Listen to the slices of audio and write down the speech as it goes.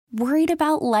Worried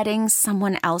about letting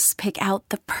someone else pick out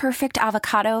the perfect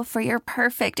avocado for your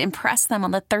perfect impress them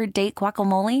on the third date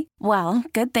guacamole? Well,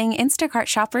 good thing Instacart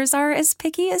shoppers are as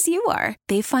picky as you are.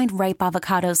 They find ripe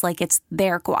avocados like it's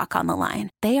their guac on the line.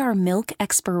 They are milk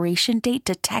expiration date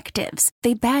detectives.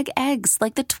 They bag eggs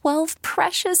like the 12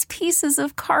 precious pieces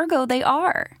of cargo they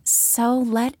are. So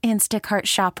let Instacart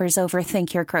shoppers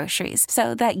overthink your groceries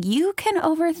so that you can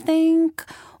overthink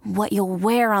what you'll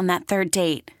wear on that third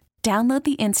date. Download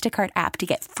the Instacart app to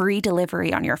get free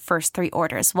delivery on your first 3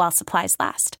 orders while supplies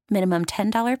last. Minimum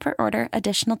 $10 per order.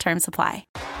 Additional terms apply.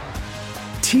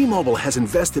 T-Mobile has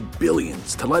invested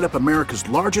billions to light up America's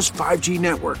largest 5G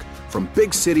network, from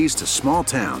big cities to small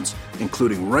towns,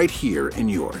 including right here in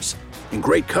yours. And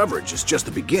great coverage is just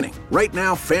the beginning. Right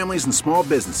now, families and small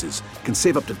businesses can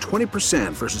save up to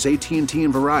 20% versus AT&T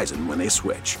and Verizon when they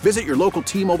switch. Visit your local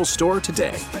T-Mobile store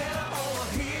today.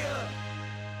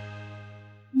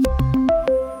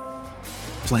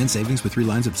 Plan savings with 3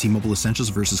 lines of T-Mobile Essentials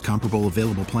versus comparable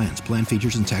available plans. Plan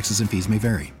features and taxes and fees may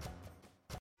vary.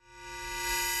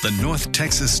 The North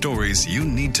Texas stories you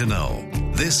need to know.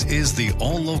 This is the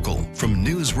All Local from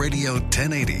News Radio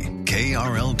 1080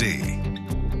 KRLD.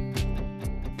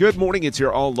 Good morning. It's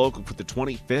your All Local for the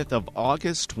 25th of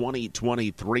August,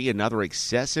 2023. Another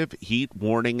excessive heat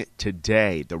warning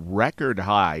today. The record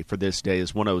high for this day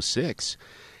is 106.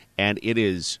 And it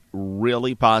is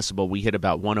really possible we hit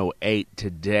about 108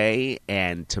 today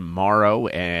and tomorrow,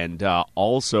 and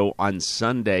also on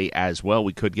Sunday as well.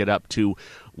 We could get up to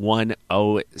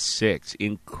 106.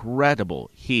 Incredible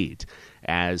heat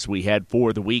as we head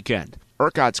for the weekend.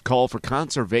 ERCOT's call for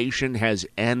conservation has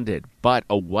ended, but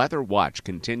a weather watch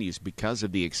continues because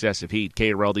of the excessive heat.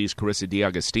 KRLD's Carissa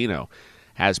D'Agostino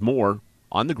has more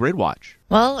on the Grid Watch.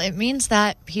 Well, it means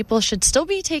that people should still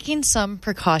be taking some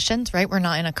precautions, right? We're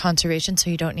not in a conservation, so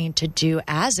you don't need to do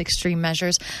as extreme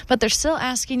measures, but they're still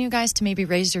asking you guys to maybe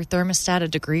raise your thermostat a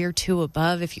degree or 2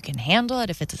 above if you can handle it,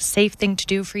 if it's a safe thing to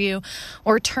do for you,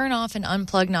 or turn off and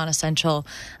unplug non-essential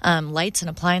lights and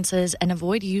appliances, and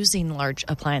avoid using large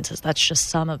appliances. That's just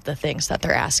some of the things that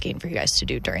they're asking for you guys to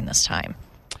do during this time.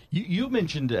 You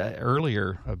mentioned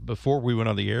earlier, before we went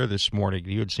on the air this morning,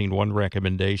 you had seen one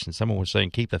recommendation. Someone was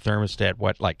saying keep the thermostat,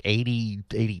 like 80,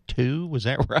 82? Was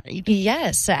that right?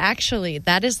 Yes, actually,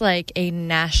 that is like a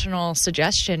national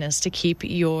suggestion, is to keep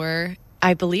your,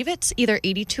 I believe it's either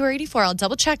 82 or 84. I'll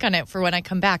double check on it for when I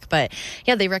come back. But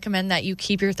yeah, they recommend that you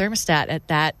keep your thermostat at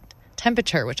that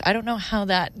temperature, which I don't know how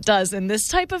that does in this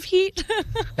type of heat.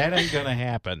 That ain't going to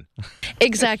happen.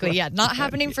 Exactly. Yeah, not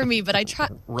happening for me, but I try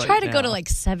to go to like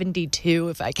 72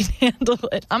 if I can handle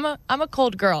it. I'm a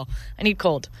cold girl. I need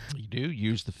cold. You do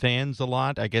use the fans a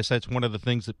lot. I guess that's one of the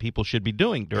things that people should be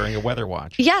doing during a weather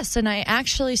watch. Yes, and I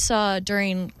actually saw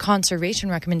during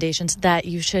conservation recommendations that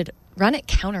you should run it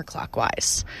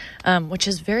counterclockwise, which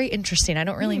is very interesting. I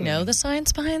don't really know the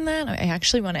science behind that. I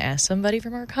actually want to ask somebody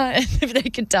from ERCOT if they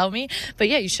could tell me. But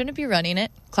yeah, you shouldn't be running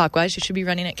it clockwise. You should be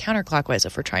running it counterclockwise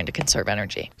if we're trying to conserve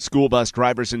energy. School bus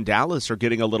drivers in Dallas are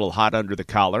getting a little hot under the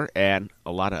collar, and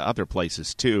a lot of other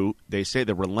places too. They say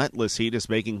the relentless heat is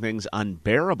making things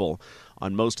unbearable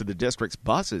on most of the district's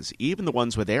buses, even the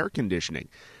ones with air conditioning.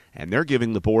 And they're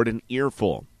giving the board an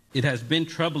earful. It has been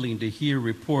troubling to hear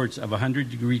reports of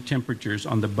 100-degree temperatures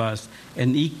on the bus,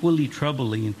 and equally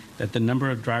troubling that the number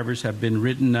of drivers have been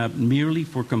written up merely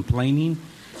for complaining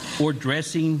or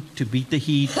dressing to beat the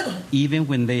heat, even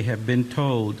when they have been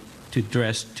told to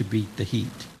dress to beat the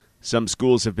heat. Some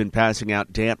schools have been passing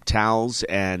out damp towels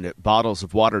and bottles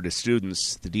of water to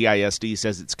students. The DISD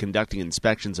says it's conducting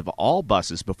inspections of all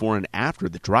buses before and after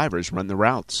the drivers run the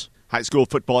routes. High school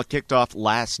football kicked off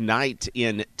last night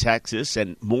in Texas,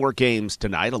 and more games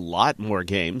tonight, a lot more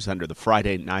games under the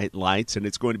Friday night lights, and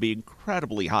it's going to be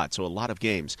incredibly hot, so a lot of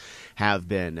games have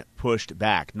been pushed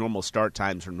back. Normal start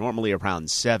times are normally around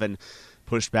 7,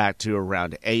 pushed back to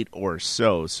around 8 or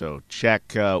so, so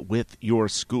check with your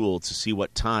school to see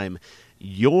what time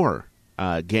your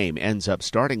game ends up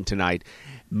starting tonight.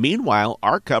 Meanwhile,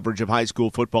 our coverage of high school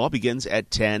football begins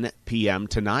at 10 p.m.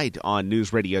 tonight on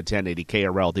News Radio 1080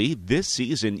 KRLD. This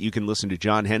season, you can listen to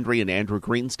John Hendry and Andrew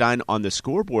Greenstein on the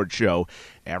Scoreboard Show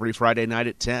every Friday night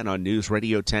at 10 on News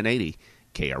Radio 1080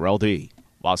 KRLD.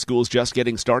 While school's just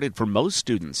getting started for most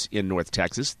students in North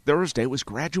Texas, Thursday was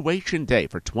graduation day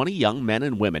for 20 young men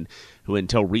and women who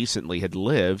until recently had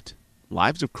lived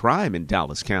lives of crime in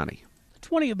Dallas County.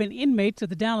 20 have been inmates at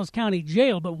the Dallas County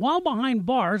Jail, but while behind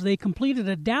bars, they completed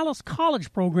a Dallas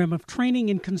College program of training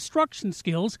in construction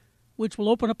skills, which will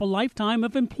open up a lifetime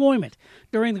of employment.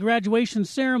 During the graduation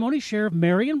ceremony, Sheriff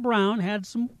Marion Brown had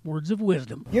some words of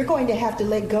wisdom. You're going to have to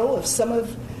let go of some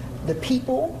of the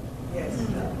people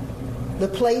the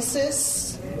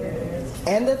places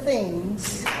and the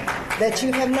things that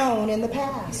you have known in the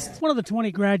past. One of the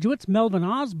 20 graduates, Melvin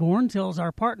Osborne, tells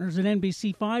our partners at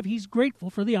NBC5 he's grateful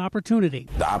for the opportunity.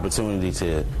 The opportunity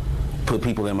to put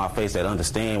people in my face that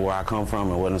understand where I come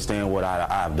from and understand what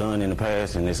I've done in the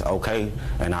past, and it's okay,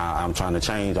 and I'm trying to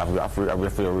change. I really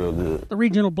feel real good. The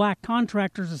Regional Black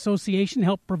Contractors Association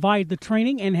helped provide the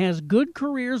training and has good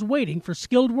careers waiting for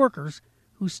skilled workers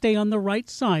who stay on the right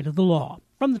side of the law.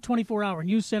 From the 24-Hour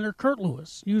News Center, Kurt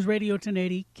Lewis, News Radio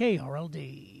 1080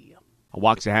 KRLD. A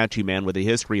Waxahachie man with a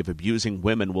history of abusing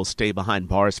women will stay behind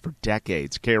bars for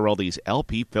decades. KRLD's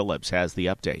LP Phillips has the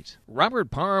update.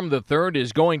 Robert Parham III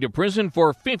is going to prison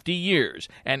for 50 years.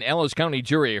 An Ellis County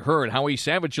jury heard how he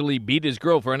savagely beat his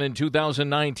girlfriend in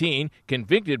 2019,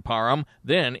 convicted Parham,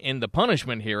 then, in the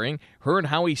punishment hearing, heard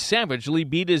how he savagely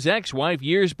beat his ex-wife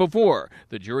years before.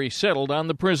 The jury settled on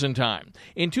the prison time.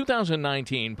 In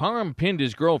 2019, Parham pinned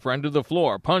his girlfriend to the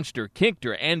floor, punched her, kicked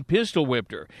her, and pistol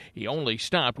whipped her. He only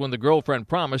stopped when the girlfriend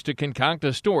promised to concoct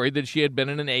a story that she had been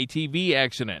in an ATV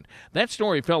accident. That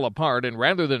story fell apart, and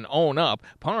rather than own up,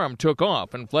 Parham took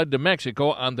off and fled to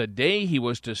Mexico on the day he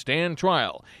was to stand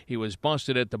trial. He was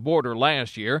busted at the border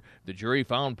last year. The jury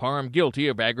found Parham guilty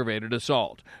of aggravated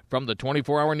assault. From the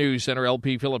 24-Hour News Center,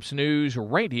 LP Phillips News,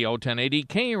 Radio 1080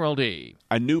 KRLD.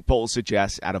 A new poll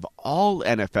suggests out of all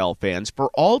NFL fans, for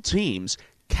all teams,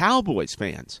 Cowboys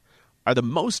fans are the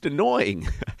most annoying.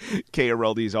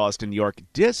 KRLD's Austin York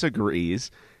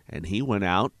disagrees, and he went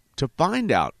out to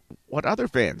find out what other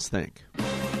fans think.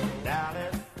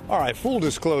 All right, full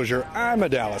disclosure, I'm a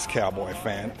Dallas Cowboy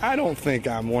fan. I don't think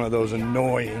I'm one of those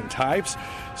annoying types,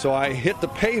 so I hit the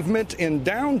pavement in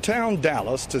downtown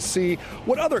Dallas to see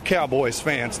what other Cowboys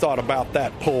fans thought about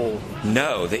that poll.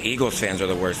 No, the Eagles fans are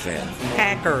the worst fans.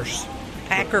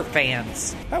 Packer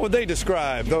fans. How would they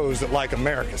describe those that like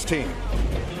America's team?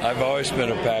 I've always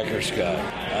been a Packers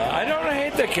guy. I don't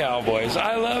hate the Cowboys.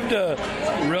 I love to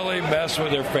really mess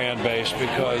with their fan base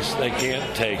because they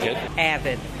can't take it.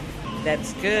 Avid.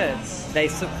 That's good. They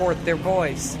support their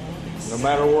boys. No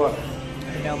matter what.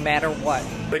 No matter what.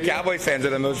 The Cowboys fans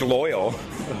are the most loyal.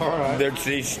 All right.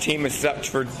 This team has sucked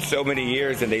for so many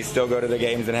years, and they still go to the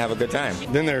games and have a good time.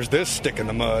 Then there's this stick in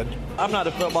the mud. I'm not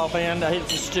a football fan. I hate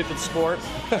this stupid sport.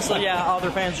 So, yeah, all their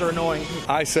fans are annoying.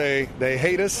 I say they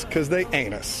hate us because they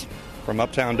ain't us. From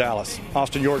Uptown Dallas,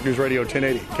 Austin York, News Radio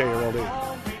 1080, KRLD.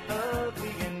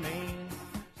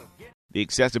 The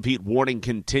excessive heat warning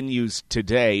continues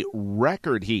today.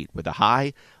 Record heat with a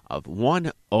high of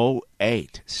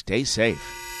 108. Stay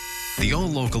safe. The All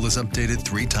Local is updated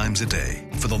 3 times a day.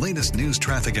 For the latest news,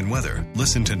 traffic, and weather,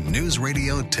 listen to News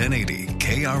Radio 1080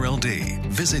 KRLD.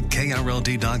 Visit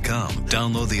KRLD.com,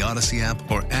 download the Odyssey app,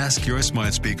 or ask your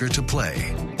smart speaker to play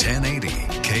 1080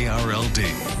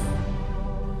 KRLD.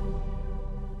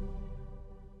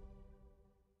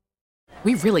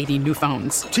 We really need new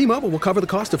phones. T-Mobile will cover the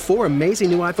cost of 4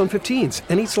 amazing new iPhone 15s,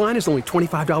 and each line is only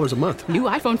 $25 a month. New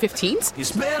iPhone 15s?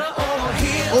 It's better over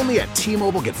here. Only at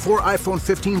T-Mobile, get 4 iPhone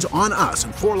 15s on us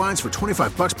and 4 lines for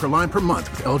 $25 per line per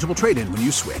month with eligible trade-in when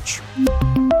you switch.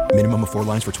 Minimum of 4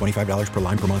 lines for $25 per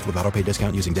line per month with autopay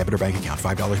discount using debit or bank account.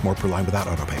 $5 more per line without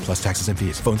autopay, plus taxes and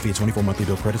fees. Phone fee at 24 monthly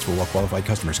bill credits for well-qualified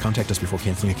customers. Contact us before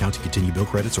canceling account to continue bill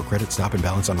credits or credit stop and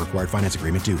balance on required finance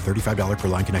agreement due. $35 per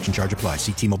line connection charge applies.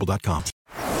 See T-Mobile.com.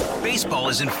 Baseball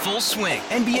is in full swing.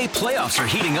 NBA playoffs are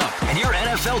heating up, and your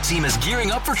NFL team is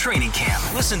gearing up for training camp.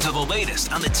 Listen to the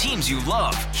latest on the teams you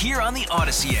love here on the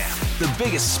Odyssey app. The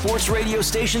biggest sports radio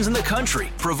stations in the country,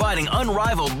 providing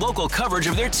unrivaled local coverage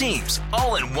of their teams,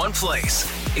 all in one place.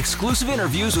 Exclusive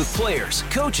interviews with players,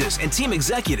 coaches, and team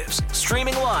executives,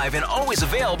 streaming live and always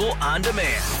available on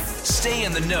demand. Stay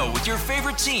in the know with your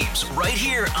favorite teams right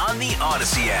here on the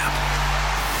Odyssey app.